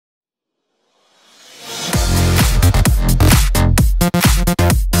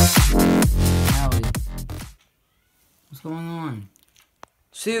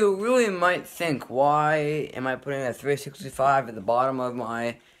So you really might think, why am I putting a 365 at the bottom of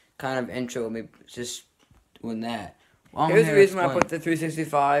my kind of intro? Me just doing that. Well, here's the reason why I put the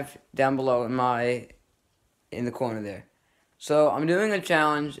 365 down below in the corner there. So I'm doing a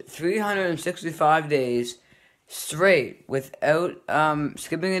challenge, 365 days straight without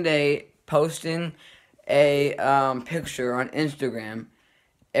skipping a day, posting a picture on Instagram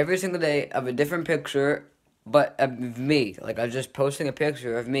every single day of a different picture, but of me. Like, I'm just posting a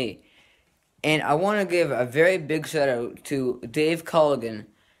picture of me. And I want to give a very big shout out to Dave Culligan,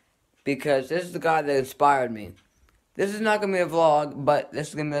 because this is the guy that inspired me. This is not going to be a vlog, but this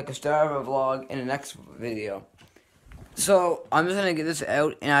is going to be like a start of a vlog in the next video. So, I'm just going to get this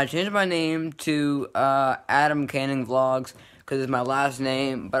out, and I changed my name to Adam Canning Vlogs, because it's my last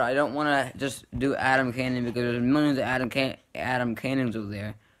name, but I don't want to just do Adam Canning, because there's millions of Adam Cannings over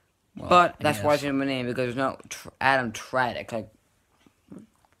there. Well, but that's why I changed my name, because there's no Adam Tradick. Like,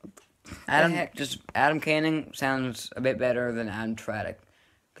 Adam Canning sounds a bit better than Adam Tradick.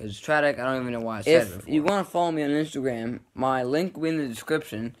 Because Tradick, I don't even know why I said it before. If you want to follow me on Instagram, my link will be in the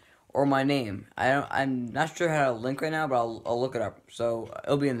description, or my name. I'm not sure how to link right now, but I'll look it up. So,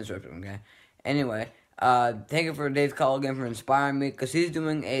 it'll be in the description, okay? Anyway, thank you for Dave Culligan for inspiring me, because he's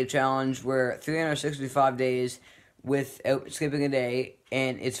doing a challenge where 365 days without skipping a day,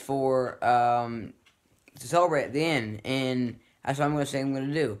 and it's for, to celebrate at the end, and that's what I'm going to say I'm going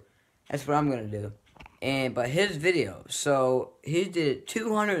to do. That's what I'm going to do. But his video, so he did it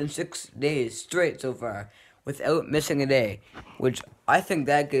 206 days straight so far without missing a day, which I think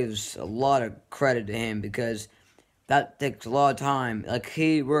that gives a lot of credit to him, because that takes a lot of time. Like,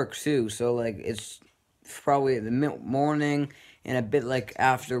 he works too, so like it's probably the morning and a bit like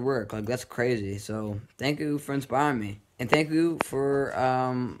after work. Like, that's crazy. So thank you for inspiring me, and thank you for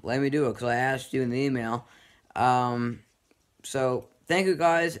letting me do it, because I asked you in the email. So thank you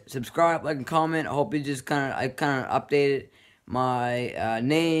guys. Subscribe, like, and comment. I hope you just I kind of updated my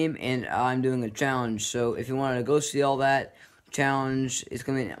name, and I'm doing a challenge. So if you wanted to go see all that challenge, it's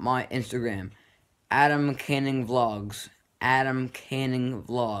gonna be my Instagram, Adam Canning Vlogs. Adam Canning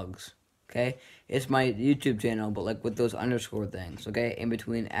Vlogs. Okay, it's my YouTube channel, but like with those underscore things. Okay, in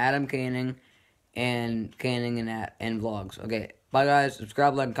between Adam Canning and Vlogs. Okay, bye guys.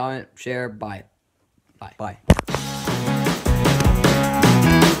 Subscribe, like, comment, share. Bye. Bye.